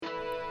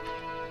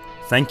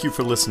Thank you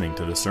for listening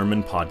to the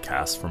Sermon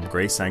Podcast from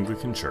Grace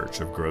Anglican Church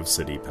of Grove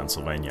City,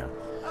 Pennsylvania.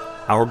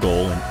 Our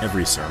goal in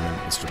every sermon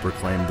is to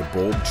proclaim the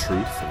bold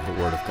truth of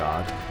the Word of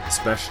God,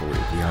 especially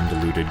the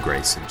undiluted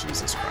grace of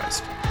Jesus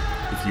Christ.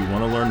 If you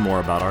want to learn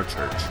more about our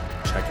church,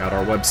 check out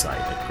our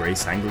website at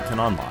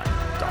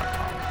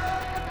graceanglicanonline.com.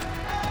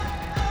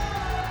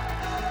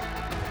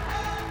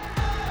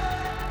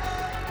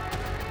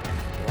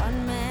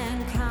 One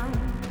man come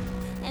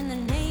in the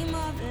name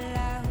of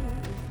love.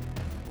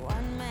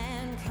 One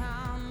man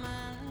come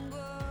and go.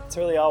 It's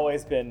really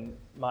always been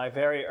my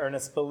very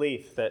earnest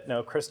belief that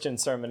no Christian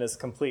sermon is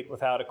complete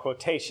without a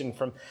quotation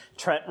from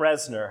Trent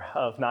Reznor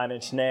of Nine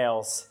Inch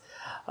Nails.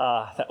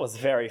 That was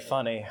very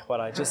funny, what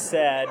I just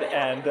said.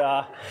 And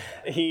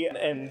he,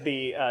 in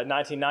the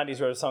 1990s,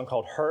 wrote a song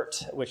called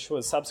Hurt, which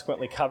was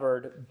subsequently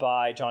covered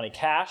by Johnny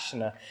Cash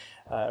in a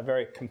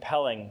very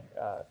compelling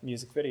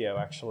music video,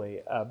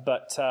 actually.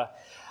 But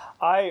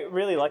I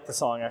really like the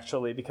song,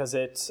 actually, because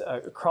it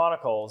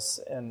chronicles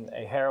in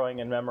a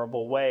harrowing and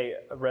memorable way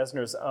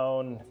Reznor's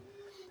own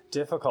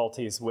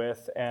difficulties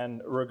with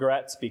and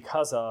regrets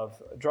because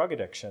of drug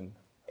addiction.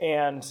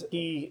 And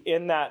he,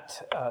 in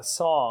that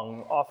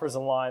song, offers a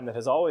line that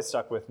has always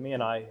stuck with me,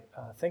 and I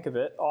think of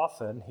it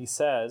often. He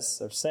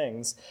says, or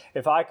sings,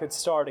 "If I could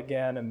start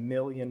again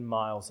 1,000,000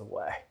 miles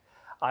away,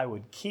 I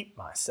would keep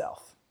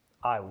myself.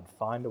 I would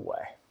find a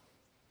way."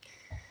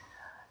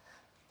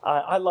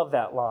 I love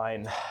that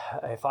line,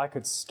 if I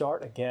could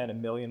start again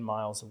 1,000,000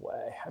 miles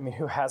away. I mean,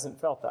 who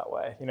hasn't felt that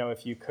way? You know,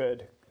 if you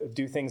could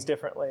do things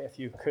differently, if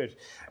you could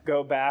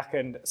go back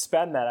and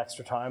spend that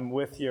extra time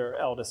with your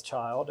eldest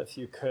child, if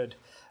you could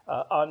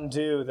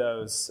undo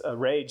those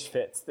rage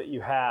fits that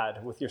you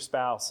had with your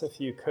spouse, if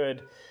you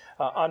could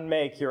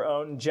unmake your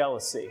own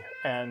jealousy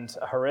and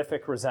a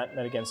horrific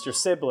resentment against your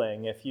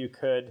sibling, if you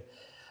could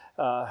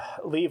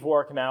leave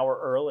work an hour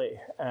early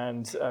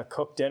and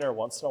cook dinner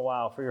once in a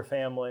while for your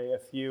family,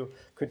 if you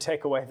could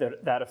take away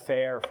that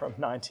affair from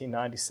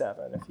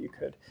 1997, if you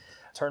could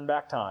turn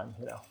back time,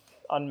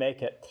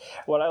 unmake it.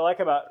 What I like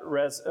about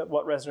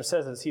what Reznor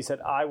says is he said,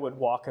 I would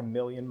walk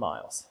 1,000,000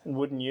 miles. And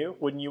wouldn't you?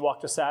 Wouldn't you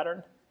walk to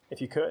Saturn if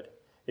you could?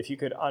 If you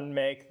could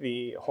unmake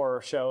the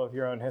horror show of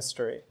your own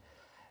history.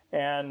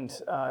 And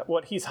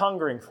what he's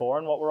hungering for,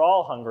 and what we're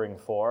all hungering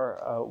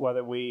for,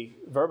 whether we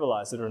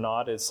verbalize it or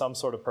not, is some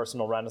sort of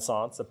personal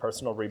renaissance, a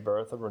personal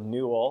rebirth, a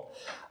renewal,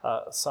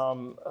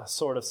 some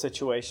sort of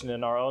situation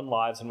in our own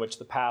lives in which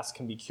the past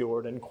can be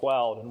cured and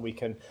quelled, and we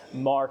can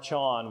march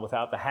on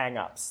without the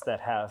hang-ups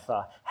that have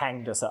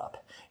hanged us up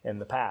in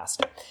the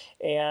past.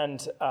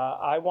 And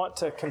I want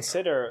to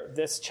consider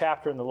this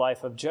chapter in the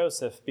life of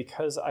Joseph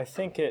because I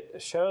think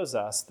it shows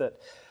us that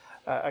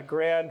a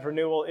grand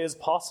renewal is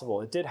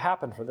possible. It did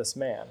happen for this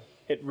man.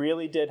 It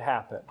really did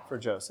happen for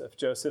Joseph.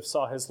 Joseph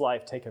saw his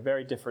life take a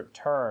very different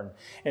turn,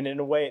 and in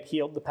a way it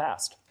healed the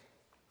past.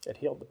 It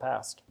healed the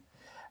past.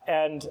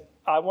 And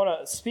I want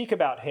to speak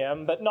about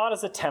him, but not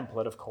as a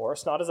template, of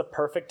course, not as a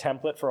perfect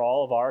template for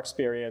all of our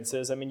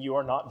experiences. I mean, you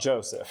are not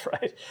Joseph,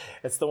 right?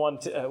 It's the one,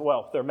 there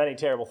are many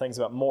terrible things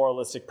about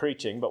moralistic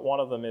preaching, but one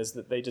of them is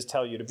that they just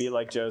tell you to be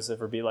like Joseph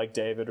or be like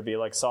David or be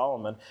like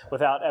Solomon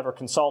without ever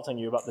consulting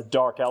you about the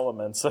dark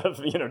elements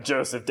of,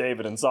 Joseph,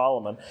 David, and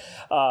Solomon.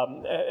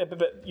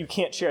 But you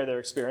can't share their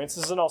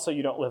experiences, and also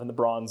you don't live in the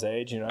Bronze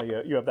Age.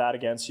 You have that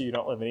against you. You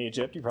don't live in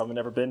Egypt. You've probably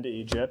never been to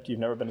Egypt. You've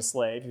never been a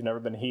slave. You've never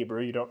been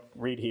Hebrew. You don't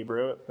read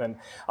Hebrew. And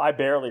I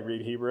barely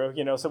read Hebrew,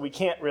 so we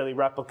can't really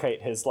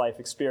replicate his life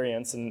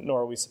experience, and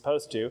nor are we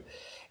supposed to.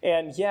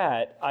 And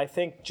yet, I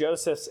think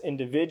Joseph's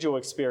individual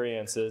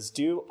experiences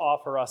do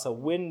offer us a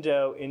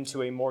window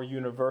into a more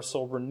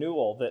universal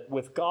renewal that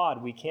with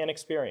God we can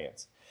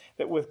experience.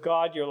 That with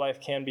God your life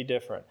can be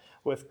different.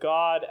 With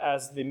God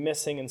as the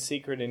missing and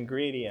secret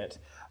ingredient,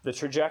 the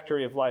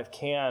trajectory of life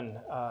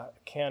can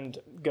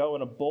go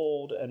in a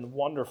bold and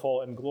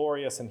wonderful and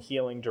glorious and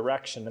healing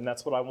direction. And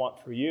that's what I want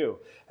for you.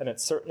 And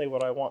it's certainly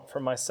what I want for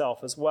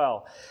myself as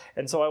well.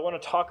 And so I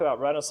want to talk about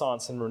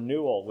Renaissance and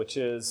renewal, which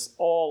is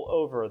all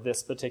over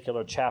this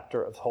particular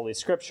chapter of Holy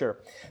Scripture.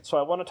 So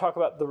I want to talk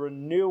about the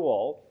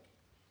renewal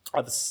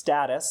of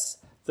status,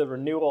 the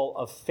renewal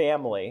of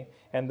family,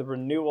 and the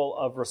renewal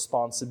of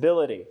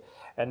responsibility,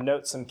 and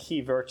note some key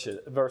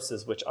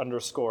verses which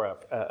underscore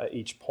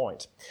each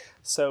point.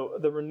 So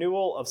the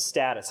renewal of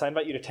status. I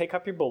invite you to take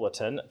up your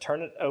bulletin,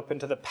 turn it open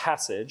to the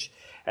passage,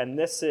 and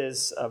this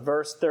is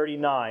verse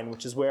 39,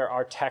 which is where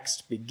our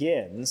text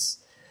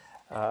begins.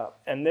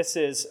 And this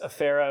is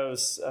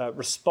Pharaoh's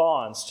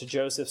response to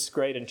Joseph's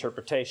great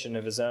interpretation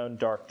of his own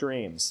dark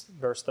dreams.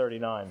 Verse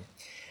 39.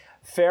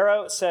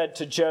 Pharaoh said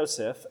to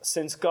Joseph,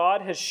 "Since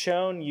God has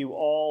shown you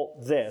all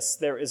this,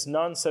 there is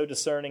none so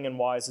discerning and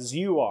wise as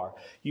you are.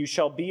 You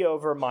shall be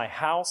over my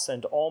house,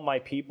 and all my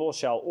people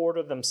shall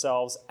order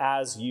themselves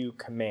as you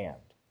command."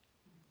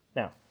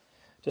 Now,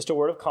 just a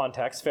word of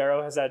context.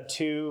 Pharaoh has had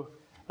two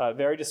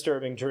very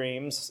disturbing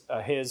dreams.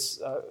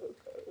 His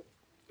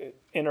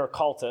inner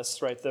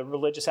cultists, right, the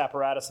religious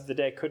apparatus of the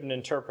day couldn't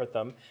interpret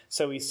them,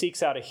 so he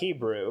seeks out a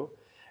Hebrew.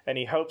 And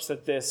he hopes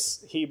that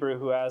this Hebrew,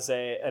 who has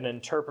an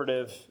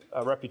interpretive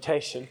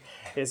reputation,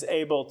 is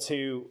able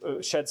to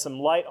shed some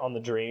light on the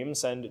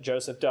dreams, and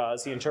Joseph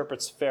does. He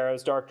interprets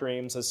Pharaoh's dark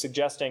dreams as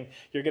suggesting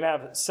you're going to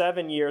have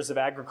 7 years of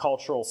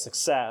agricultural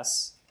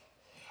success,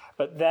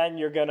 but then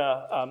you're going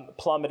to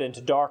plummet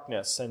into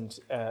darkness, and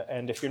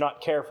if you're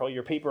not careful,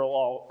 your people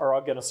are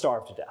all going to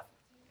starve to death.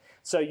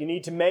 So you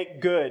need to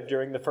make good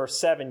during the first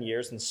 7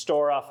 years and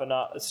store up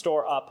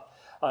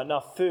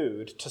enough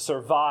food to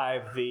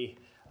survive the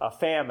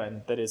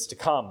famine that is to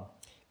come.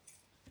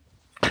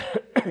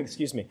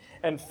 Excuse me.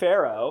 And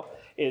Pharaoh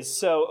is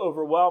so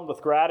overwhelmed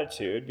with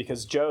gratitude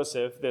because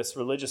Joseph, this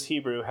religious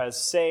Hebrew,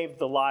 has saved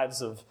the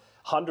lives of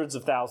hundreds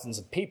of thousands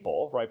of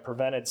people, right,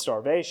 prevented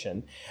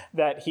starvation,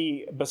 that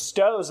he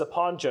bestows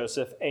upon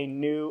Joseph a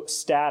new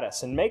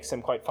status and makes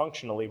him quite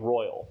functionally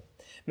royal,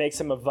 makes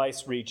him a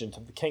vice-regent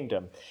of the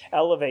kingdom,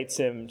 elevates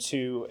him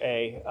to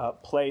a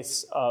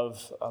place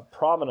of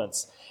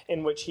prominence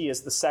in which he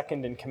is the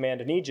second in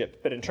command in Egypt.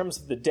 But in terms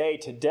of the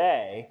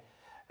day-to-day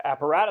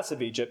apparatus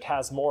of Egypt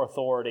has more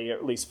authority, or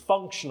at least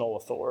functional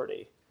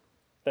authority,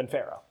 than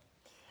Pharaoh.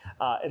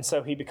 And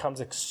so he becomes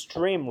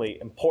extremely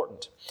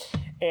important.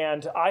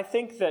 And I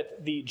think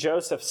that the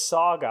Joseph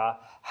saga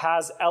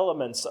has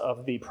elements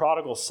of the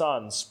prodigal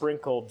son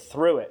sprinkled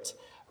through it,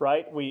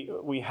 right?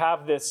 We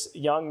have this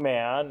young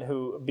man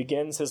who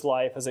begins his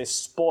life as a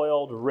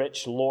spoiled,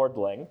 rich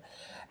lordling,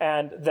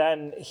 and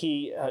then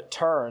he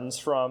turns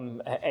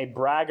from a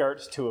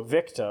braggart to a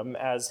victim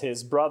as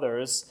his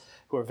brothers,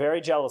 who are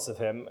very jealous of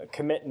him,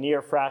 commit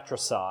near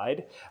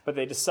fratricide, but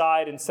they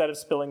decide, instead of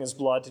spilling his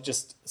blood, to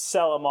just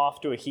sell him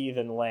off to a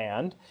heathen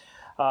land.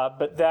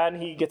 But then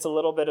he gets a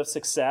little bit of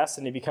success,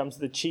 and he becomes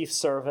the chief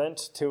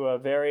servant to a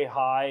very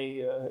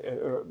highly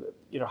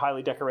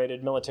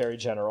decorated military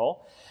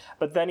general.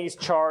 But then he's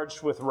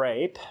charged with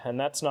rape, and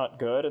that's not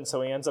good, and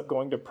so he ends up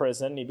going to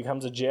prison. He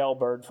becomes a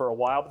jailbird for a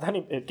while, but then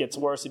it gets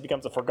worse. He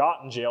becomes a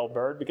forgotten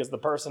jailbird because the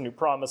person who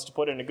promised to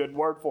put in a good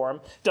word for him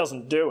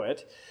doesn't do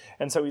it.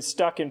 And so he's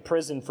stuck in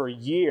prison for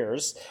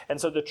years. And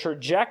so the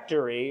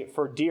trajectory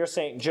for Dear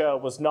St. Joe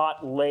was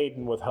not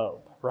laden with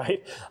hope,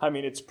 right? I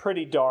mean, it's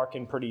pretty dark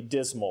and pretty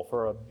dismal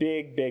for a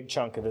big, big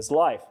chunk of his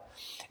life.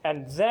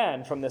 And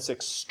then from this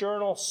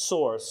external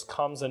source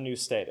comes a new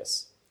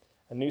status.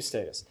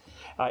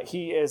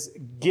 He is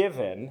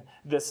given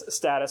this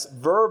status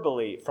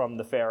verbally from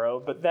the Pharaoh,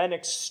 but then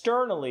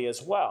externally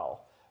as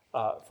well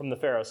from the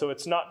Pharaoh. So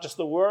it's not just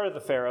the word of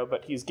the Pharaoh,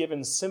 but he's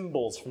given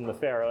symbols from the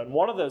Pharaoh. And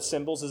one of those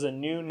symbols is a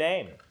new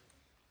name.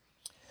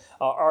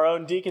 Our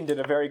own deacon did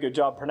a very good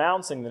job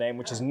pronouncing the name,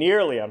 which is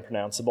nearly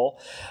unpronounceable.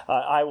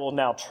 I will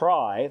now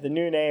try. The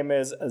new name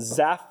is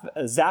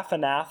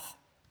Zaphanath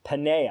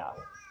Paneah.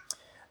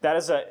 That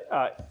is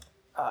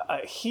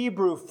a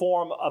Hebrew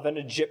form of an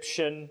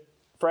Egyptian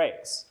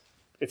phrase.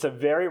 It's a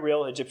very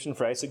real Egyptian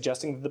phrase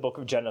suggesting that the book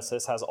of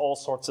Genesis has all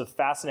sorts of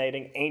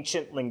fascinating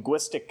ancient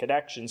linguistic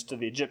connections to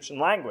the Egyptian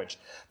language.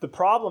 The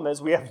problem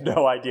is we have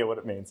no idea what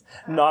it means.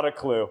 Not a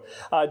clue.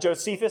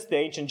 Josephus, the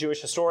ancient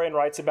Jewish historian,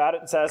 writes about it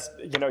and says,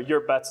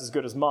 your bet's as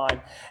good as mine,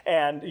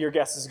 and your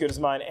guess is as good as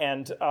mine.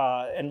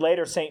 And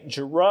later St.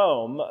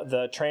 Jerome,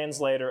 the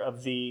translator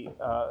of the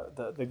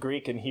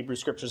Greek and Hebrew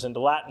scriptures into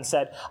Latin,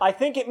 said, I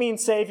think it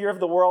means Savior of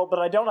the world, but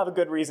I don't have a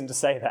good reason to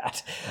say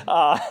that.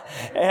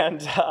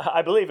 And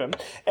I believe him.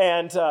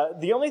 And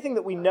the only thing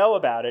that we know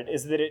about it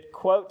is that it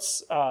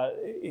quotes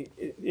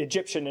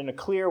Egyptian in a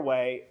clear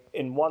way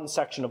in one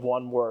section of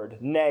one word,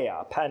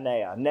 Nea,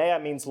 Paneah. Nea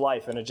means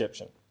life in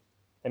Egyptian.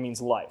 It means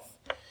life.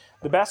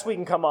 The best we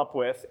can come up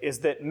with is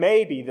that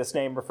maybe this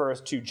name refers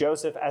to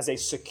Joseph as a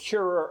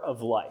securer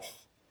of life.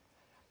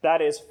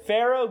 That is,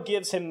 Pharaoh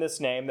gives him this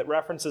name that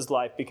references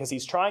life because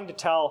he's trying to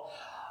tell,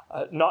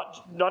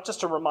 not just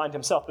to remind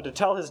himself, but to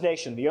tell his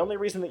nation, the only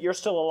reason that you're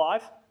still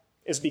alive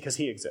is because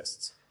he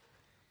exists.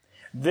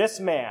 This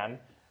man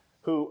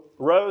who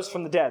rose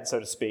from the dead, so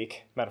to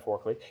speak,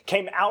 metaphorically,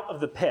 came out of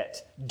the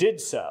pit,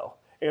 did so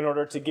in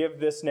order to give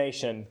this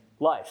nation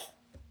life,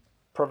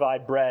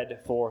 provide bread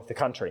for the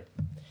country.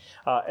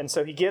 And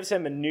so he gives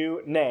him a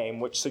new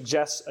name, which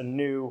suggests a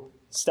new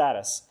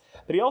status.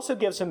 But he also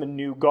gives him a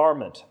new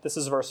garment. This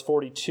is verse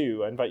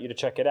 42. I invite you to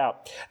check it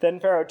out. Then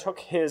Pharaoh took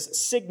his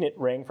signet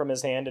ring from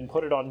his hand and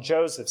put it on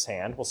Joseph's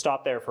hand. We'll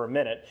stop there for a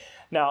minute.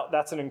 Now,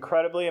 that's an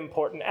incredibly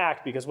important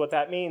act because what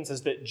that means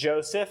is that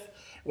Joseph,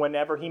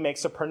 whenever he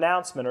makes a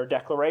pronouncement or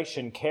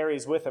declaration,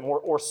 carries with him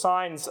or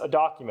signs a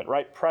document,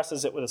 right?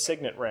 Presses it with a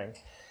signet ring.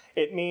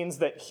 It means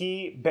that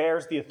he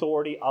bears the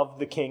authority of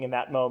the king in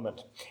that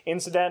moment.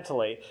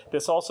 Incidentally,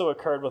 this also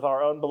occurred with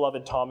our own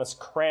beloved Thomas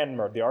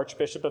Cranmer, the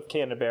Archbishop of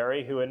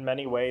Canterbury, who in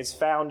many ways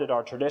founded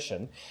our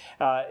tradition.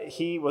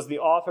 He was the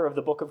author of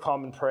the Book of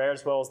Common Prayer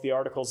as well as the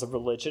Articles of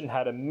Religion,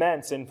 had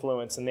immense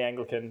influence in the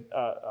Anglican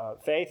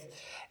faith.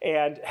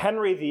 And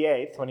Henry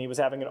VIII, when he was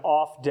having an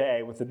off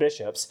day with the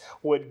bishops,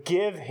 would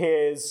give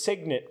his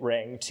signet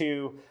ring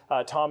to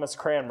Thomas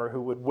Cranmer,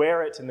 who would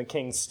wear it in the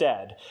king's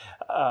stead,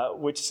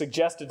 which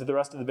suggested to the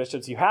rest of the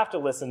bishops, you have to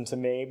listen to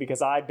me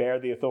because I bear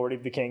the authority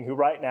of the king who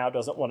right now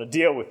doesn't want to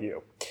deal with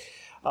you.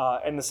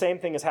 And the same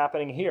thing is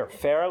happening here.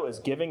 Pharaoh is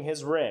giving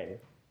his ring,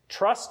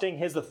 trusting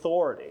his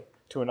authority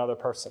to another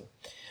person.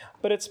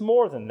 But it's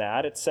more than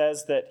that. It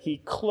says that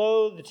he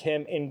clothed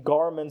him in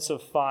garments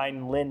of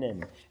fine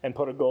linen and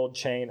put a gold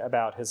chain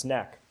about his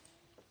neck.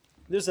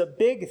 There's a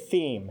big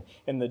theme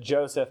in the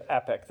Joseph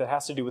epic that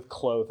has to do with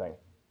clothing.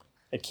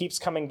 It keeps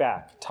coming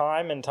back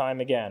time and time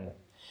again.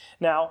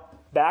 Now,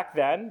 back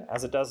then,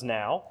 as it does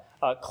now,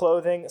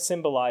 clothing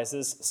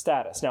symbolizes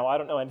status. Now, I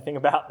don't know anything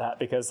about that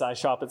because I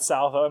shop at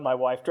Salvo and my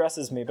wife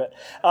dresses me,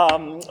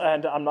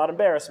 and I'm not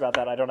embarrassed about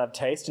that. I don't have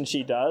taste and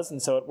she does,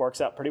 and so it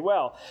works out pretty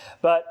well.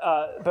 But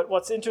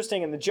what's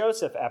interesting in the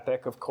Joseph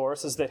epic, of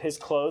course, is that his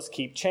clothes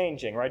keep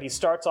changing, right? He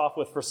starts off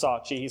with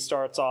Versace. He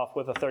starts off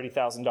with a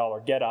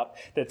 $30,000 getup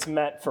that's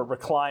meant for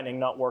reclining,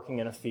 not working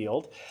in a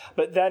field.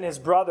 But then his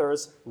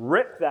brothers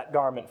rip that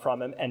garment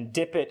from him and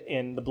dip it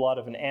in the blood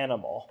of an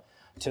animal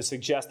to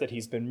suggest that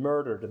he's been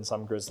murdered in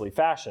some grisly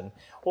fashion.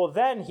 Well,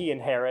 then he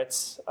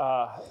inherits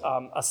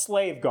a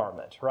slave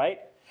garment, right?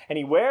 And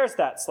he wears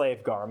that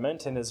slave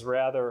garment in his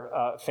rather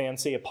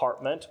fancy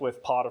apartment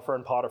with Potiphar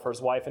and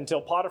Potiphar's wife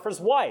until Potiphar's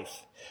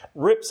wife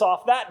rips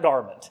off that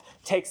garment,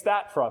 takes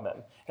that from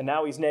him, and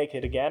now he's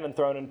naked again and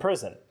thrown in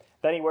prison.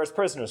 Then he wears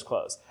prisoner's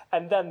clothes.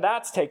 And then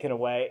that's taken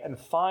away, and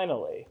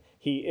finally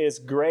he is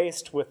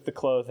graced with the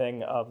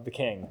clothing of the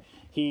king.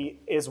 He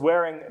is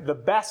wearing the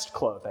best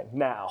clothing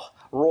now,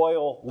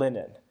 royal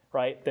linen,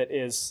 right, that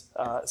is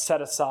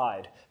set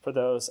aside for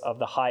those of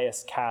the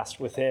highest caste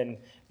within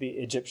the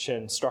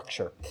Egyptian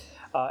structure.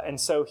 And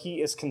so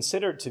he is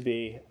considered to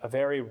be a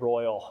very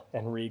royal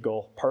and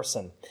regal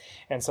person.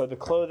 And so the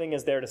clothing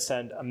is there to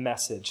send a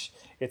message.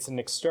 It's an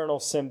external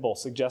symbol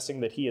suggesting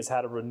that he has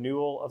had a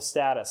renewal of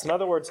status. In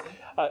other words,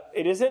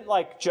 it isn't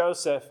like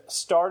Joseph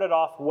started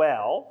off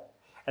well,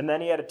 and then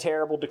he had a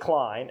terrible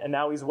decline, and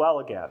now he's well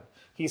again.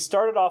 He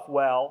started off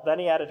well, then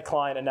he had a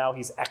decline, and now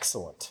he's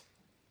excellent.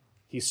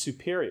 He's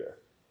superior.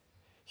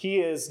 He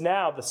is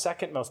now the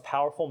second most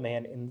powerful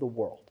man in the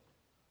world.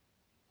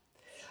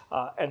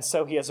 And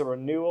so he has a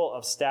renewal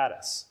of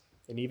status,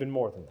 and even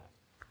more than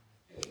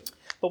that.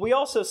 But we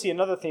also see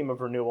another theme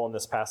of renewal in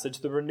this passage,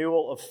 the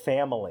renewal of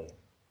family.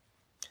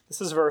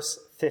 This is verse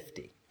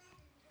 50.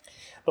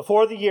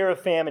 Before the year of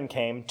famine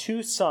came,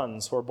 2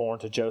 sons were born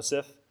to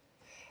Joseph.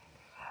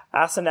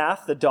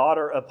 Asenath, the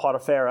daughter of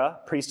Potiphar,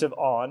 priest of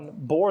On,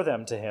 bore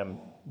them to him.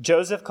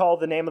 Joseph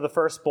called the name of the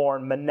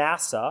firstborn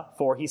Manasseh,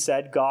 for he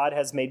said, God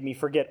has made me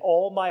forget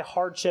all my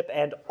hardship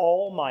and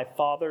all my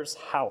father's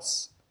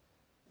house.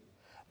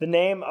 The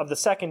name of the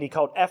second he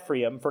called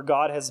Ephraim, for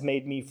God has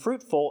made me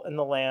fruitful in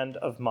the land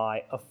of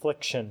my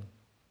affliction.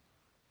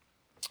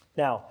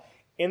 Now,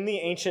 in the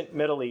ancient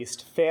Middle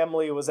East,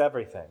 family was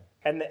everything.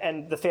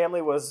 And the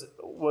family was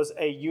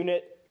a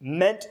unit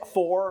meant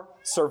for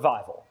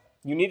survival.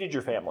 You needed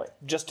your family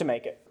just to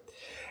make it.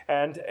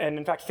 And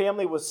in fact,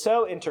 family was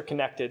so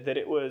interconnected that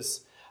it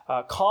was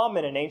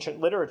common in ancient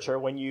literature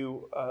when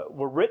you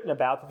were written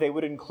about that they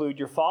would include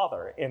your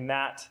father in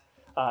that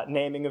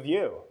naming of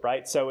you,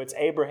 right? So it's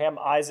Abraham,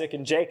 Isaac,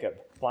 and Jacob,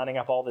 lining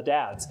up all the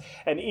dads.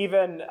 And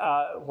even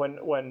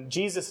when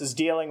Jesus is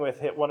dealing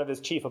with one of his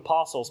chief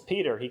apostles,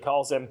 Peter, he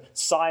calls him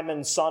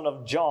Simon, son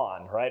of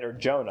John, right? Or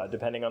Jonah,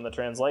 depending on the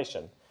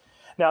translation.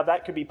 Now,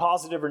 that could be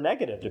positive or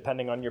negative,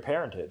 depending on your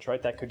parentage,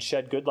 right? That could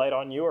shed good light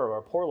on you or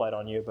a poor light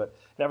on you, but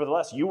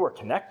nevertheless, you were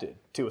connected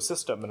to a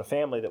system and a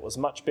family that was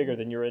much bigger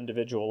than your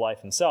individual life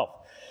and self.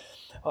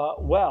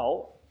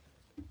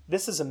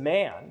 This is a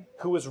man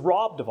who was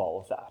robbed of all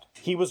of that.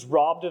 He was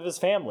robbed of his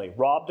family,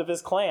 robbed of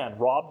his clan,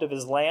 robbed of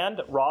his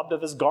land, robbed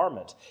of his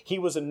garment. He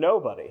was a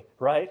nobody,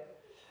 right?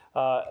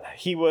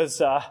 He was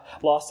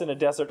lost in a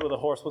desert with a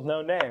horse with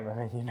no name.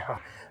 I mean,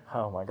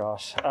 oh my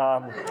gosh.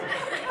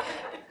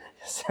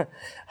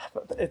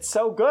 It's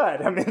so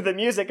good. I mean, the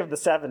music of the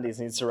 70s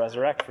needs to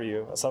resurrect for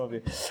you, some of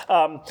you.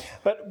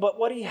 But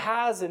what he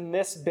has in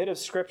this bit of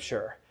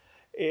Scripture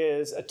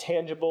is a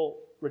tangible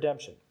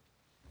redemption.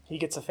 He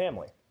gets a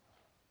family.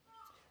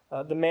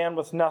 The man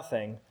with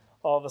nothing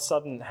all of a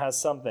sudden has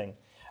something.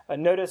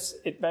 Notice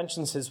it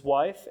mentions his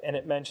wife and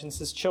it mentions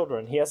his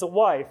children. He has a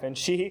wife, and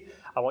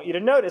I want you to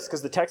notice,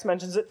 because the text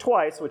mentions it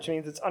twice, which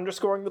means it's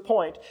underscoring the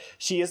point,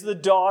 she is the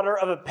daughter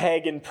of a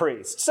pagan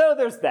priest. So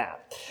there's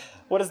that.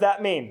 What does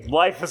that mean?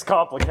 Life is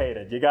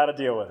complicated. You got to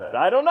deal with it.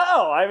 I don't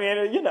know. I mean,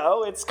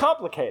 it's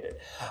complicated.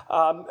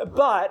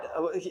 But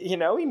he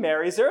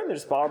marries her, and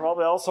there's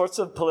probably all sorts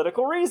of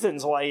political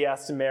reasons why he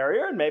has to marry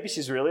her, and maybe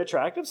she's really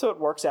attractive, so it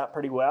works out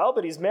pretty well,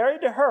 but he's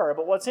married to her.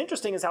 But what's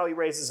interesting is how he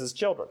raises his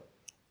children.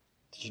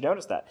 Did you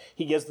notice that?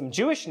 He gives them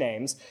Jewish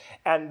names,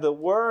 and the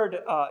word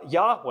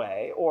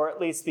Yahweh, or at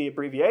least the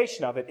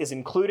abbreviation of it, is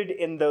included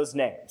in those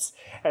names.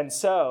 And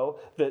so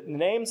the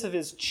names of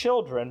his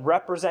children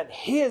represent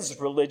his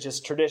religious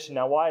tradition.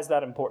 Now, why is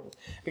that important?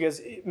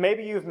 Because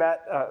maybe you've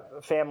met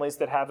families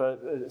that have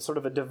a sort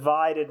of a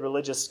divided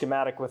religious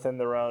schematic within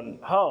their own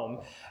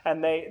home,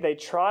 and they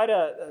try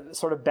to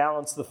sort of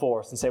balance the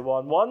force and say, well,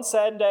 on one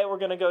Sunday we're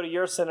going to go to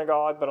your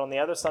synagogue, but on the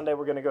other Sunday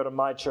we're going to go to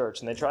my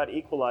church. And they try to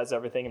equalize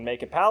everything and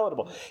make it palatable.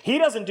 horrible. He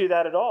doesn't do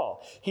that at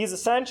all. He's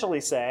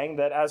essentially saying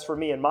that as for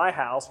me and my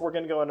house, we're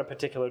going to go in a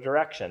particular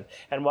direction.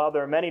 And while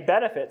there are many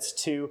benefits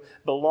to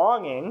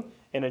belonging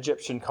in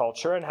Egyptian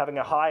culture and having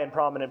a high and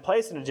prominent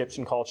place in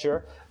Egyptian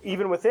culture,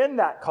 even within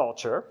that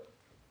culture,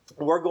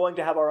 we're going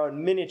to have our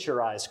own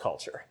miniaturized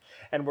culture.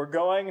 And we're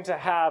going to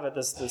have at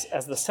this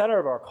as the center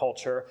of our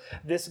culture,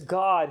 this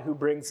God who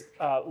brings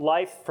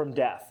life from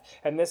death,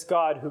 and this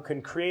God who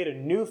can create a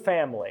new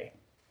family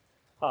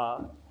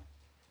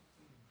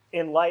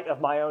in light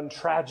of my own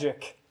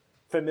tragic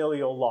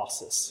familial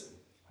losses.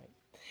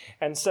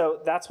 And so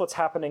that's what's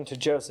happening to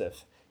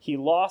Joseph. He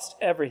lost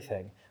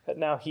everything, but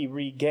now he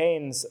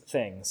regains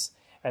things.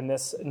 And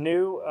this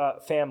new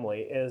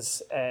family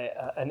is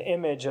an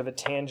image of a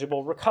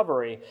tangible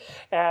recovery.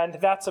 And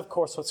that's, of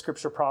course, what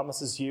Scripture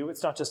promises you.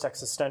 It's not just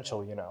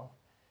existential, you know.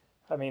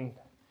 I mean,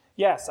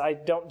 yes, I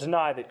don't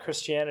deny that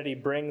Christianity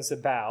brings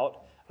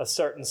about a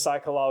certain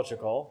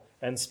psychological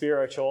and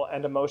spiritual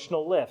and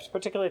emotional lift,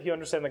 particularly if you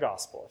understand the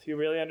gospel. If you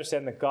really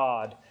understand that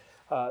God,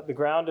 the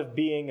ground of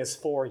being is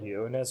for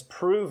you, and has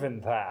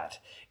proven that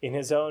in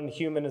his own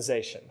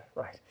humanization,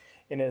 right?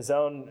 In his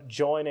own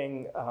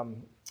joining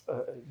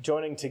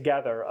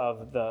together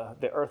of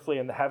the earthly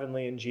and the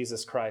heavenly in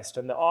Jesus Christ,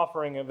 and the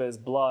offering of his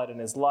blood and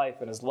his life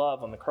and his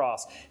love on the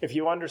cross. If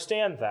you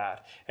understand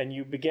that and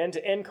you begin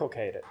to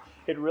inculcate it,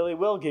 it really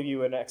will give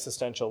you an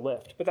existential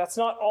lift. But that's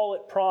not all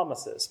it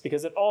promises,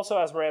 because it also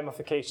has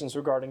ramifications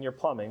regarding your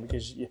plumbing,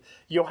 because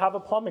you'll have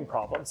a plumbing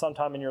problem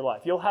sometime in your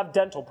life. You'll have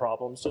dental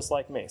problems just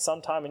like me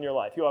sometime in your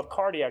life. You'll have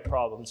cardiac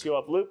problems. You'll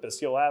have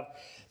lupus. You'll have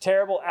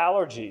terrible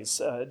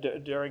allergies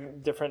during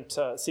different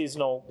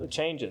seasonal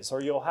changes,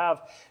 or you'll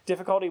have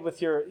difficulty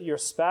with your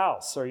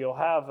spouse, or you'll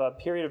have a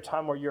period of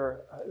time where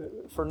you're,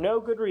 for no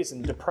good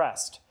reason,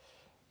 depressed.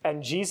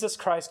 And Jesus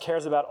Christ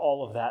cares about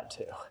all of that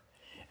too.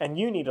 And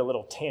you need a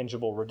little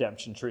tangible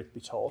redemption, truth be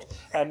told.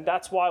 And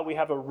that's why we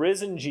have a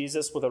risen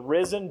Jesus with a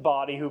risen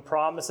body who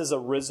promises a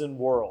risen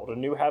world, a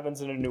new heavens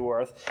and a new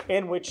earth,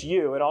 in which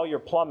you and all your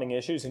plumbing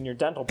issues and your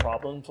dental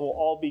problems will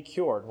all be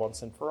cured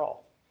once and for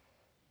all.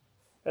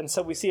 And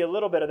so we see a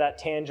little bit of that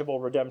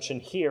tangible redemption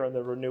here in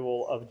the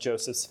renewal of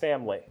Joseph's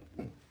family.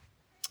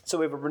 So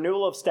we have a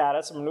renewal of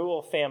status, a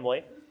renewal of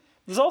family.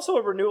 There's also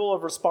a renewal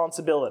of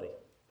responsibility.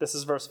 This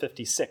is verse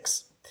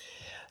 56.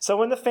 So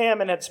when the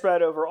famine had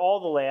spread over all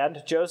the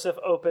land, Joseph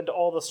opened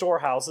all the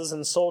storehouses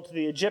and sold to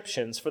the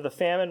Egyptians, for the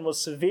famine was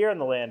severe in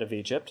the land of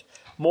Egypt.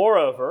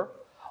 Moreover,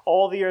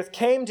 all the earth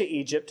came to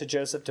Egypt to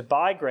Joseph to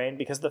buy grain,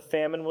 because the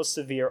famine was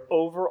severe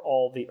over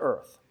all the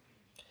earth.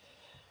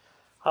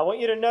 I want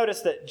you to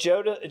notice that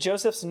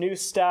Joseph's new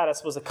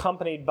status was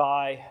accompanied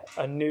by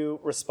a new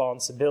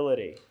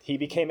responsibility. He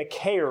became a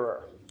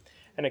caterer,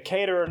 and a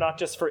caterer not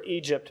just for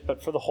Egypt,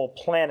 but for the whole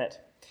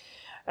planet.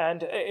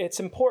 And it's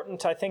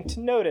important, I think, to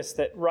notice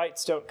that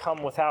rights don't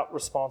come without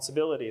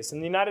responsibilities. In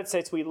the United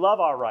States, we love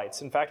our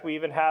rights. In fact, we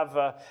even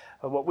have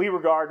what we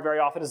regard very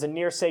often as a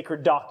near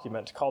sacred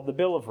document called the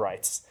Bill of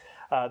Rights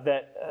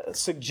that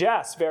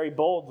suggests very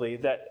boldly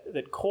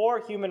that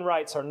core human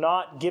rights are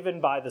not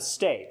given by the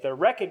state. They're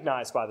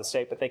recognized by the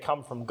state, but they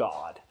come from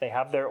God. They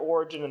have their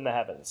origin in the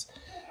heavens.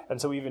 And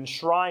so we've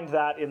enshrined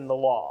that in the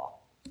law,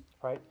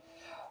 right?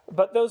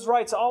 But those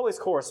rights always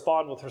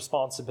correspond with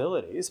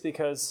responsibilities,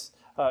 because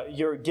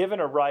you're given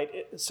a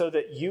right so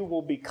that you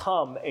will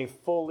become a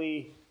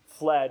fully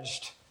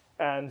fledged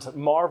and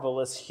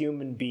marvelous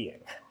human being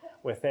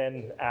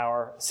within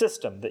our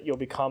system, that you'll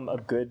become a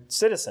good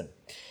citizen.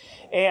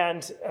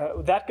 And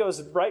that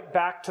goes right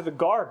back to the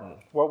garden,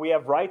 where we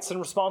have rights and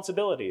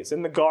responsibilities.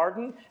 In the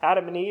garden,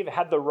 Adam and Eve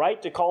had the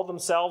right to call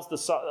themselves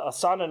a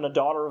son and a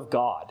daughter of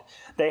God.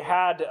 They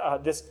had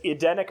this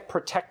Edenic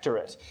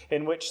protectorate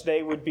in which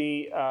they would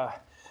be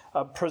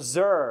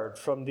preserved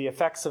from the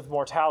effects of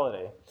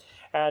mortality.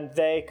 And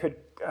they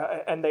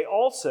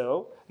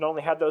also not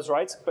only had those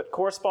rights, but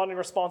corresponding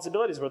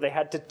responsibilities, where they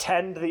had to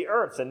tend the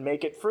earth and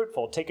make it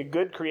fruitful, take a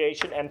good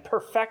creation and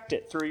perfect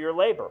it through your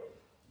labor.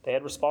 They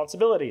had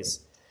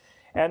responsibilities.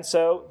 And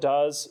so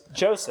does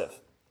Joseph.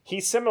 He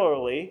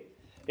similarly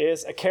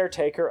is a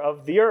caretaker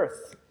of the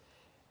earth.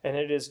 And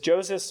it is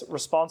Joseph's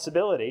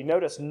responsibility,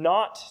 notice,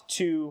 not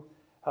to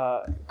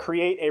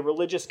create a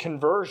religious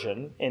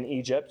conversion in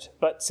Egypt,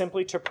 but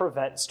simply to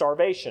prevent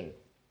starvation.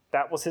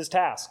 That was his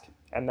task.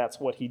 And that's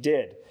what he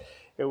did.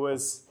 It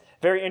was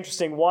very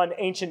interesting. One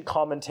ancient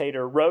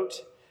commentator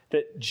wrote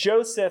that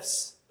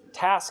Joseph's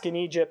task in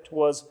Egypt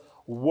was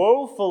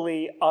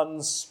woefully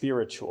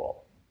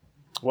unspiritual.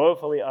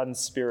 Woefully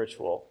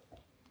unspiritual.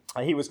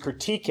 He was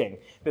critiquing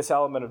this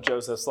element of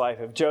Joseph's life.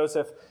 If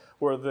Joseph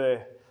were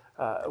the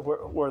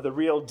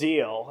real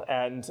deal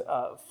and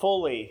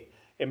fully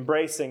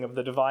embracing of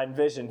the divine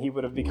vision, he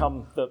would have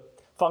become the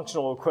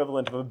functional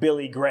equivalent of a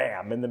Billy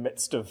Graham in the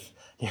midst of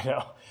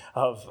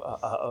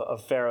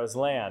Pharaoh's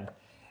land.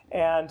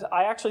 And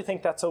I actually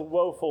think that's a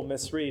woeful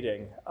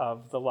misreading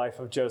of the life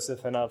of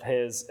Joseph and of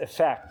his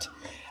effect.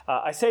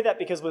 I say that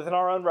because within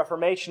our own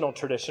reformational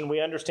tradition, we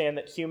understand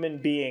that human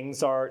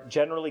beings are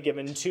generally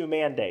given two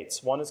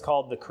mandates. One is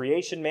called the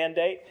creation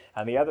mandate,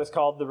 and the other is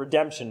called the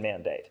redemption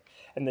mandate.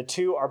 And the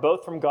two are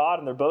both from God,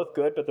 and they're both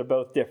good, but they're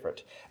both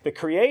different. The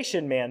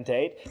creation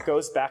mandate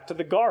goes back to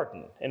the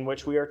garden, in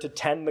which we are to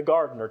tend the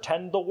garden, or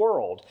tend the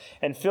world,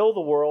 and fill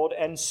the world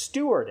and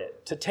steward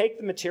it, to take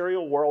the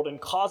material world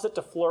and cause it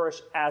to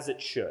flourish as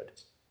it should.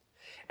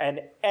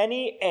 And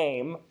any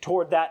aim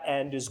toward that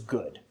end is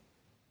good.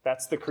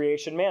 That's the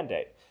creation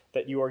mandate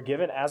that you are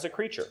given as a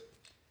creature.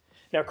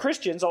 Now,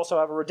 Christians also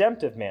have a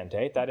redemptive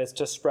mandate, that is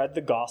to spread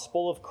the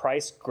gospel of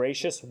Christ's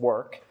gracious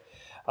work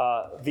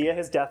via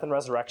his death and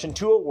resurrection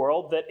to a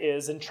world that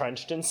is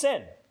entrenched in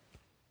sin.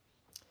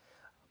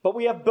 But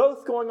we have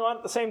both going on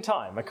at the same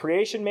time, a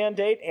creation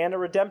mandate and a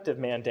redemptive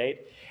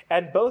mandate,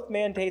 and both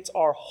mandates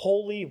are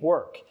holy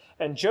work.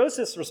 And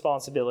Joseph's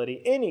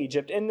responsibility in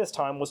Egypt in this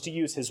time was to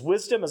use his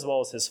wisdom as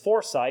well as his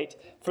foresight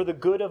for the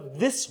good of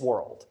this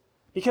world.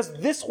 Because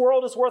this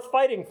world is worth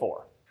fighting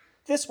for.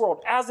 This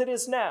world as it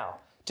is now.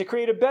 To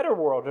create a better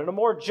world and a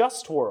more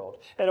just world.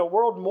 And a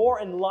world more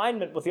in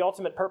alignment with the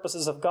ultimate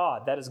purposes of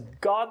God. That is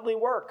godly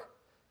work.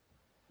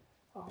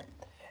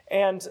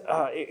 And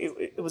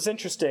it was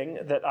interesting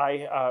that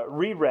I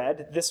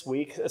reread this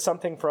week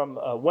something from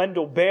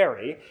Wendell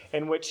Berry,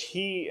 in which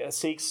he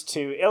seeks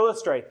to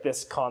illustrate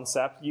this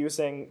concept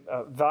using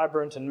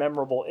vibrant and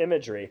memorable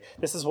imagery.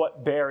 This is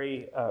what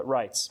Berry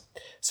writes.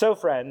 So,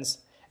 friends,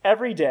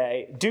 every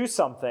day do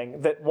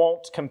something that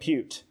won't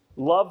compute.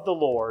 Love the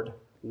Lord.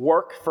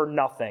 Work for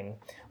nothing.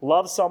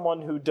 Love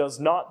someone who does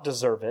not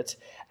deserve it.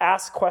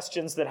 Ask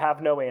questions that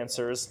have no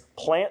answers.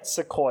 Plant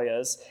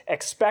sequoias.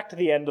 Expect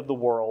the end of the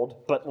world,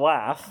 but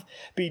laugh.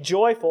 Be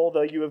joyful,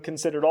 though you have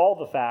considered all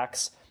the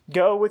facts.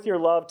 Go with your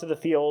love to the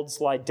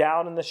fields. Lie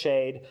down in the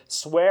shade.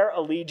 Swear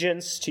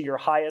allegiance to your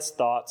highest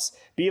thoughts.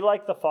 Be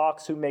like the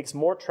fox who makes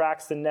more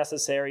tracks than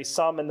necessary,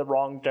 some in the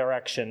wrong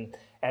direction,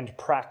 and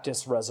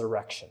practice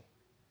resurrection.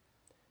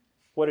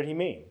 What did he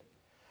mean?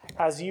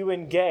 As you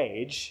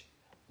engage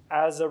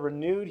as a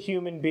renewed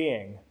human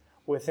being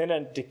within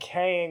a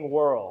decaying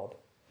world,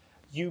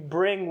 you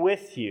bring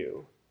with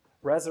you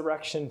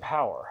resurrection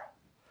power.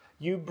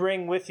 You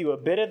bring with you a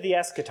bit of the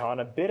eschaton,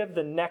 a bit of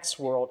the next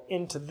world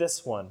into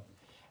this one.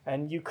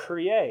 And you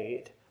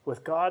create,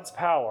 with God's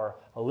power,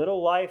 a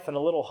little life and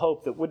a little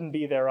hope that wouldn't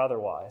be there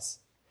otherwise.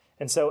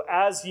 And so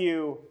as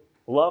you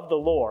love the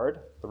Lord,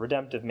 the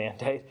redemptive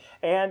mandate,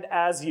 and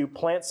as you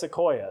plant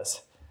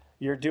sequoias,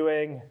 you're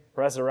doing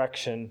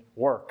resurrection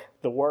work,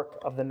 the work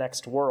of the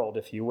next world,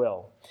 if you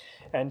will.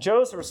 And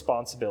Joe's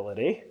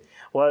responsibility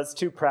was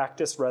to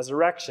practice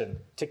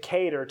resurrection, to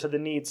cater to the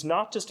needs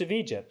not just of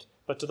Egypt,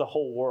 but to the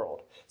whole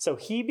world. So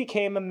he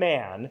became a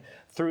man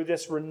through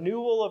this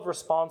renewal of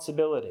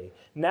responsibility,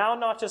 now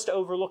not just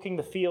overlooking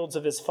the fields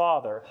of his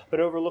father, but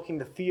overlooking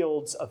the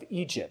fields of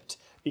Egypt,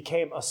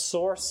 became a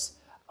source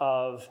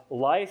of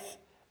life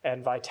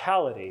and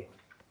vitality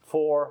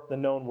for the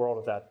known world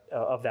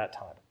of that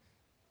time.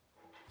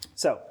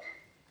 So,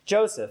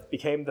 Joseph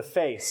became the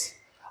face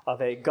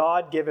of a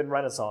God-given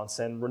renaissance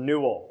and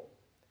renewal.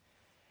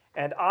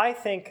 And I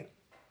think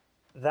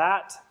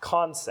that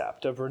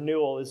concept of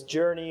renewal is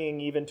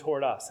journeying even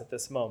toward us at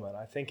this moment.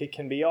 I think it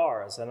can be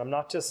ours. And I'm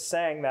not just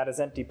saying that as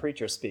empty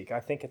preacher speak. I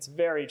think it's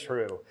very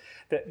true.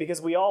 That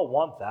because we all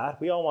want that.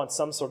 We all want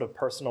some sort of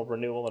personal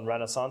renewal and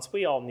renaissance.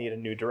 We all need a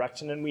new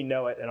direction, and we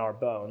know it in our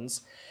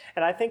bones.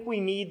 And I think we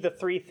need the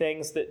three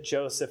things that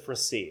Joseph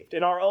received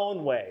in our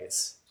own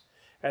ways.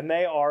 And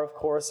they are, of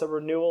course, a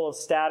renewal of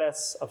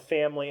status, of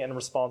family, and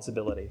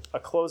responsibility.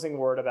 A closing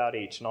word about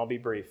each, and I'll be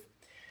brief.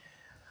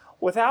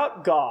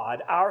 Without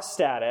God, our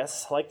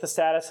status, like the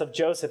status of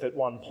Joseph at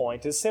one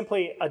point, is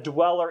simply a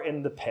dweller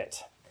in the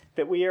pit.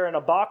 That we are in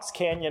a box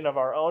canyon of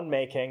our own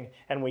making,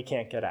 and we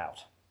can't get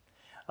out.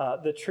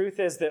 The truth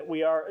is that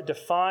we are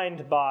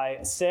defined by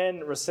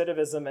sin,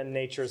 recidivism, and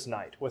nature's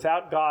night.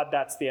 Without God,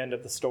 that's the end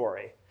of the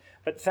story.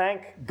 But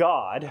thank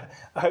God,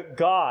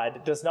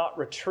 God does not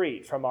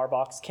retreat from our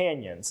box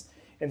canyons.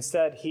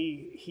 Instead,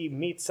 he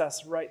meets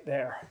us right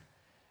there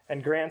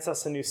and grants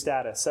us a new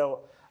status. So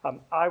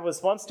I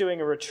was once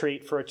doing a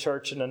retreat for a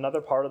church in another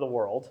part of the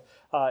world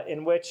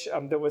in which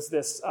there was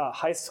this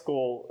high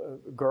school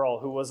girl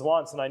who was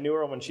once, and I knew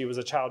her when she was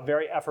a child,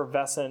 very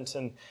effervescent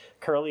and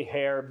curly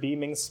hair,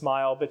 beaming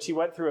smile, but she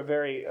went through a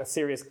very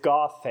serious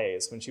goth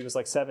phase when she was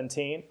like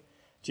 17.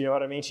 Do you know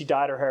what I mean? She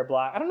dyed her hair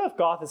black. I don't know if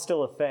goth is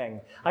still a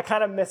thing. I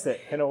kind of miss it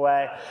in a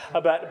way.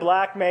 But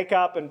black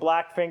makeup and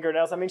black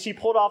fingernails. I mean, she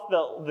pulled off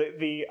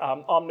the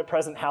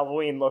omnipresent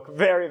Halloween look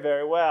very,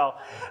 very well.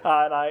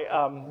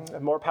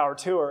 And more power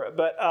to her.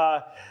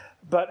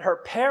 But her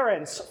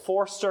parents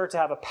forced her to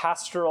have a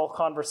pastoral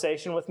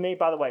conversation with me.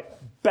 By the way,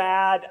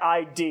 bad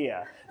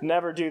idea.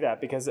 Never do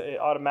that because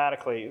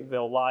automatically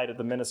they'll lie to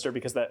the minister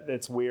because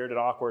it's weird and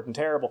awkward and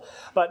terrible.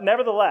 But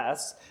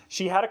nevertheless,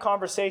 she had a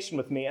conversation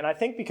with me, and I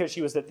think because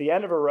she was at the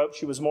end of her rope,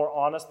 she was more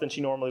honest than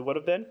she normally would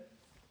have been.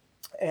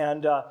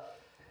 And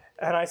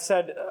I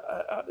said,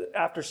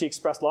 after she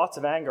expressed lots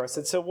of anger, I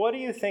said, so what do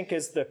you think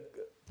is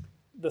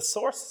the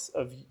source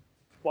of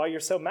why you're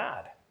so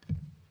mad.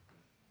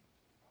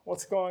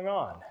 What's going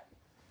on?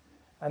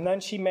 And then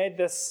she made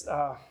this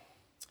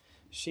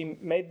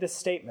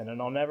statement,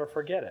 and I'll never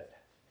forget it.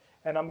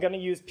 And I'm going to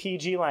use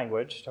PG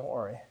language, don't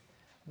worry.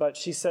 But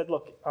she said,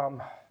 look,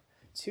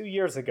 2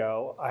 years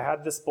ago, I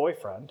had this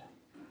boyfriend,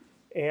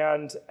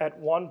 and at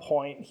one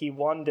point, he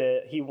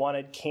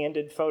wanted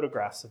candid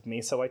photographs of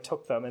me, so I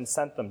took them and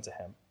sent them to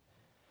him.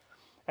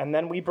 And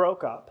then we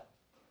broke up,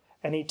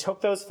 and he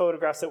took those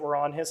photographs that were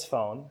on his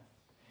phone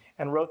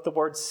and wrote the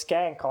word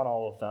skank on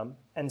all of them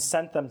and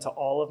sent them to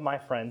all of my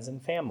friends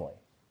and family.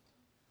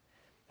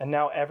 And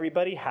now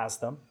everybody has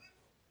them,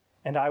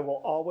 and I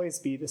will always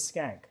be the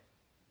skank.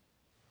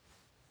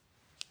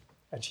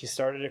 And she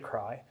started to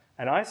cry,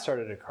 and I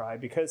started to cry,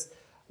 because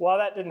while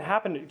that didn't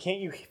happen, can't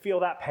you feel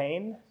that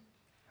pain?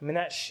 I mean,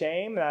 that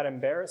shame, that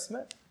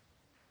embarrassment.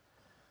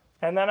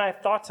 And then I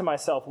thought to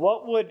myself,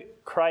 what would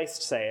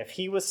Christ say if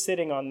he was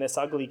sitting on this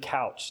ugly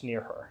couch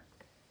near her,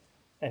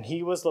 and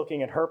he was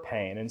looking at her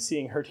pain and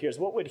seeing her tears?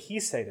 What would he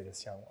say to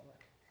this young woman?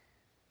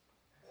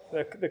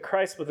 The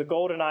Christ with the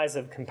golden eyes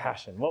of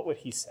compassion, what would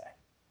he say?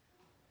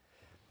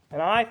 And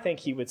I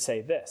think he would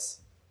say this: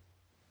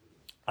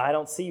 I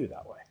don't see you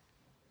that way.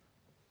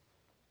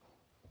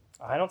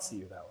 I don't see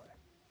you that way.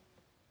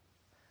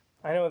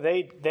 I know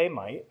they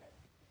might,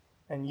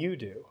 and you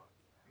do,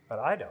 but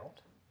I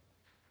don't.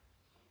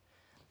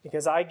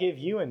 Because I give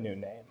you a new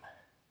name,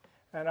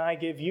 and I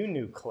give you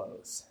new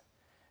clothes,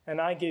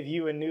 and I give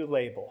you a new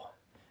label,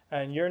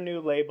 and your new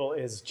label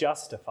is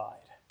justified.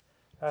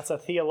 That's a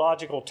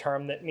theological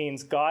term that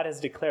means God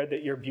has declared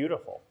that you're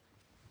beautiful.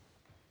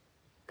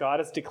 God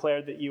has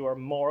declared that you are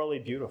morally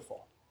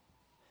beautiful.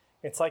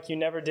 It's like you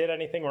never did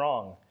anything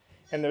wrong.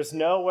 And there's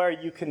nowhere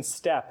you can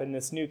step in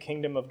this new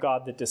kingdom of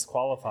God that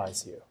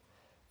disqualifies you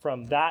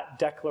from that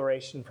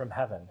declaration from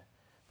heaven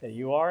that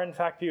you are in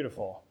fact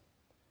beautiful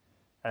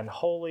and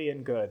holy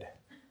and good.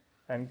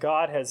 And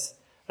God has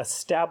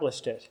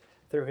established it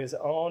through his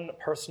own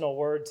personal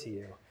word to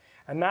you.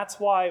 And that's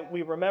why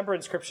we remember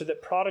in Scripture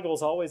that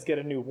prodigals always get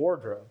a new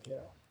wardrobe.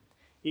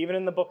 Even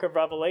in the book of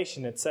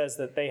Revelation, it says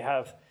that they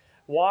have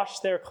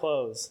washed their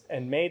clothes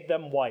and made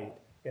them white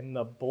in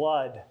the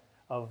blood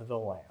of the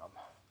Lamb.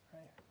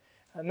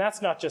 And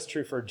that's not just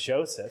true for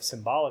Joseph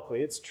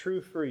symbolically, it's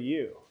true for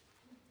you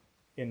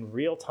in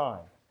real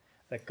time,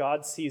 that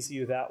God sees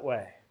you that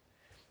way.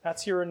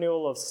 That's your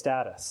renewal of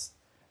status.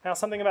 Now,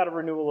 something about a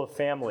renewal of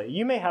family.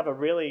 You may have a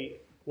really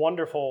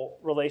wonderful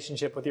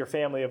relationship with your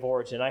family of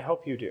origin. I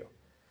hope you do.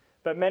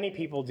 But many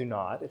people do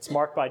not. It's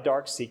marked by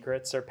dark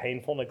secrets or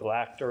painful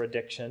neglect or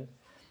addiction.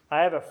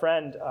 I have a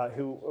friend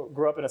who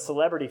grew up in a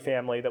celebrity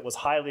family that was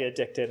highly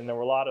addicted, and there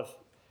were a lot of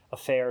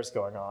affairs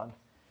going on.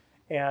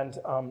 And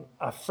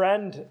a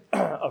friend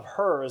of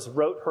hers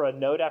wrote her a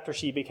note after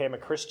she became a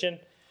Christian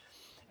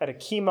at a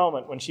key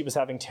moment when she was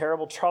having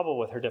terrible trouble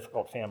with her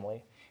difficult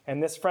family.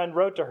 And this friend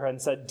wrote to her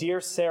and said, "Dear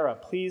Sarah,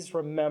 please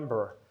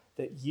remember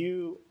that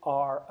you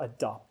are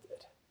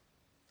adopted."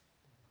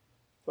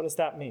 What does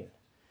that mean?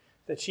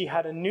 That she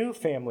had a new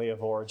family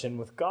of origin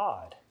with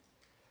God.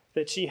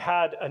 That she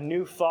had a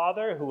new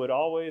father who would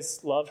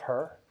always love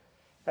her.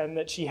 And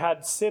that she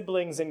had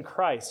siblings in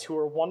Christ who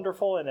were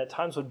wonderful and at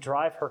times would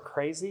drive her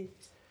crazy.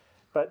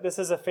 But this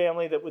is a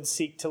family that would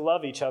seek to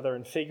love each other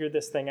and figure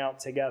this thing out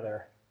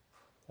together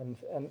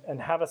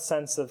and have a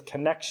sense of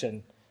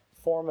connection,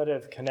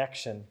 formative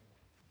connection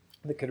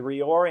that could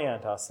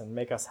reorient us and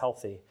make us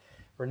healthy.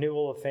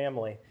 Renewal of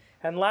family.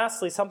 And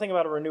lastly, something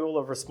about a renewal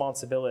of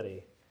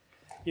responsibility.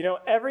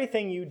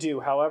 Everything you do,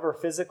 however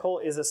physical,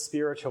 is a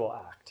spiritual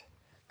act.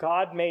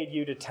 God made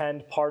you to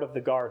tend part of the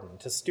garden,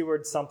 to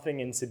steward something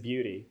into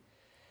beauty.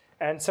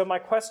 And so my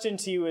question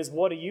to you is,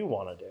 what do you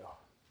want to do?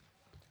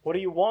 What do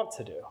you want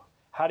to do?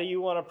 How do you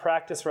want to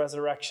practice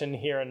resurrection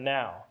here and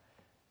now?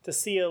 To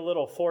see a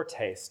little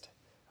foretaste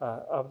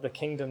of the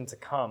kingdom to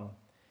come.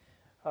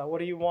 What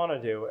do you want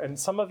to do? And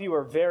some of you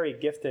are very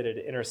gifted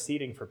at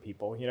interceding for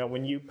people.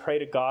 When you pray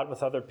to God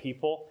with other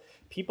people,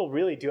 people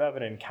really do have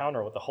an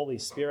encounter with the Holy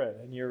Spirit,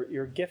 and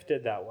you're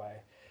gifted that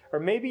way. Or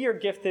maybe you're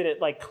gifted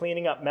at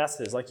cleaning up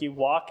messes. You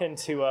walk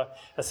into a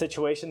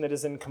situation that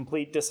is in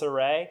complete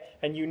disarray,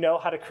 and you know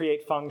how to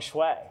create feng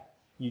shui.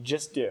 You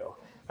just do.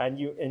 And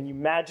you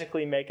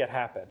magically make it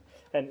happen.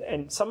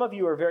 And some of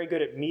you are very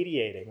good at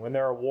mediating. When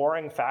there are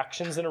warring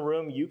factions in a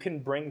room, you can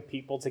bring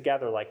people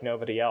together like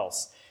nobody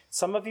else.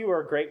 Some of you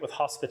are great with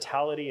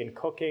hospitality and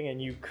cooking, and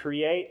you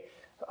create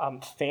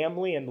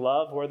family and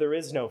love where there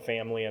is no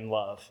family and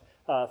love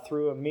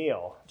through a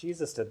meal.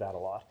 Jesus did that a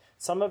lot.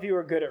 Some of you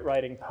are good at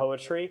writing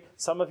poetry.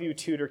 Some of you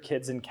tutor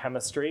kids in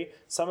chemistry.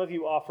 Some of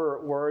you offer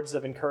words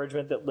of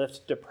encouragement that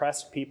lift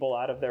depressed people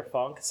out of their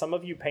funk. Some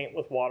of you paint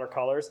with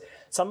watercolors.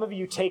 Some of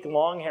you take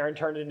long hair and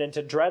turn it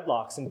into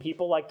dreadlocks, and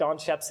people like Don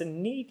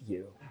Shepson need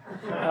you.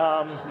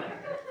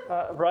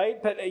 Right?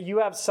 But you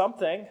have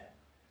something.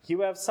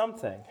 You have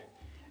something.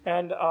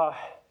 And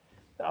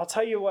I'll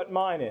tell you what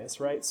mine is,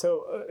 right?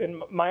 So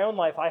in my own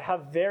life, I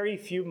have very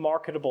few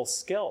marketable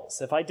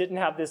skills. If I didn't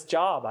have this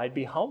job, I'd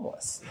be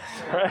homeless.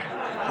 Right?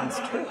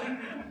 That's true.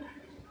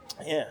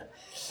 Yeah.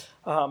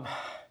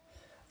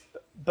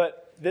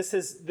 But this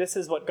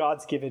is what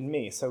God's given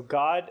me. So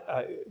God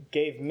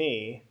gave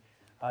me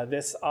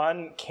this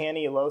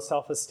uncanny low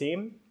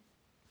self-esteem.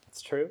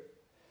 It's true.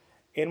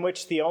 In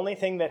which the only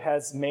thing that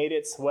has made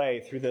its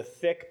way through the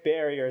thick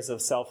barriers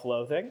of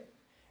self-loathing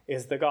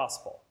is the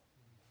gospel.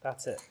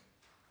 That's it.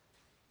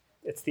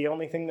 It's the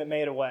only thing that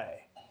made a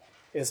way,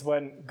 is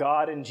when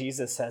God and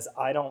Jesus says,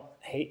 I don't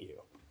hate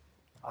you.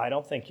 I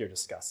don't think you're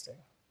disgusting.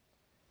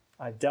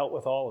 I dealt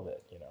with all of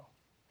it,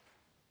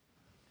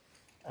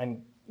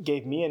 and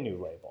gave me a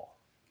new label.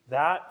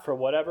 That, for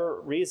whatever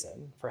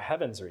reason, for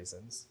heaven's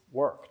reasons,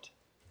 worked.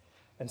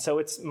 And so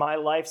it's my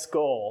life's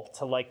goal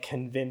to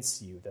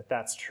convince you that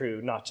that's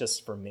true, not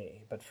just for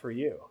me, but for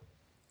you.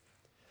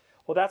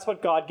 Well, that's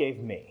what God gave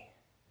me.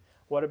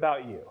 What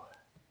about you?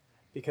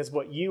 Because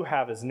what you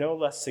have is no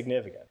less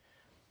significant.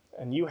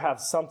 And you have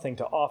something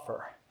to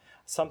offer,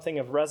 something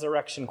of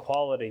resurrection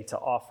quality to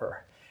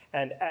offer.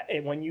 And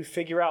when you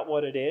figure out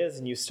what it is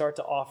and you start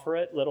to offer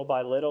it little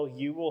by little,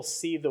 you will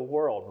see the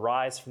world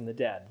rise from the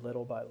dead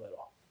little by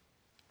little.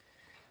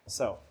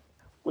 So,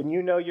 when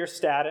you know your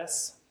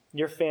status,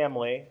 your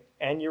family,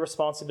 and your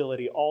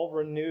responsibility, all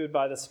renewed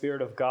by the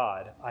Spirit of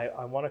God,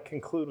 I want to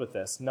conclude with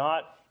this.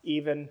 Not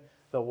even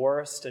the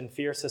worst and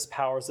fiercest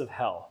powers of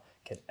hell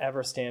can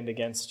ever stand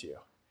against you.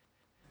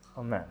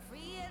 Amen.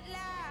 Free at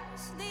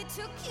last, they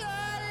took your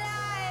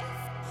life.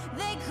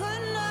 They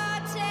could not